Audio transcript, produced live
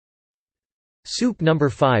Soup number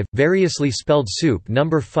 5, variously spelled soup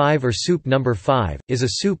number 5 or soup number 5, is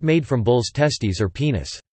a soup made from bull's testes or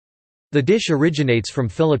penis. The dish originates from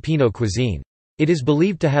Filipino cuisine. It is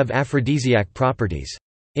believed to have aphrodisiac properties.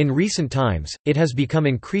 In recent times, it has become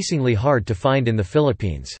increasingly hard to find in the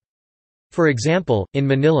Philippines. For example, in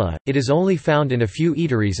Manila, it is only found in a few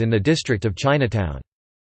eateries in the district of Chinatown.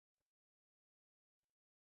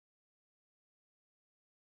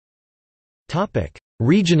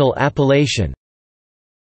 Regional appellation.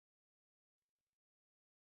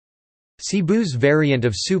 Cebu's variant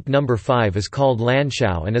of soup number 5 is called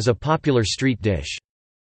lanchow and is a popular street dish.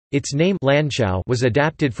 Its name lanchow was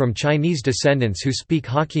adapted from Chinese descendants who speak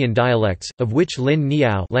Hokkien dialects, of which lin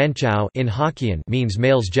niao lanchow in Hokkien means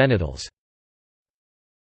male's genitals.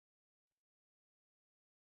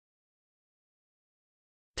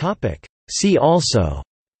 See also: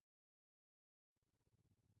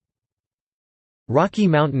 Rocky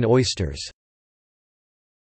Mountain oysters.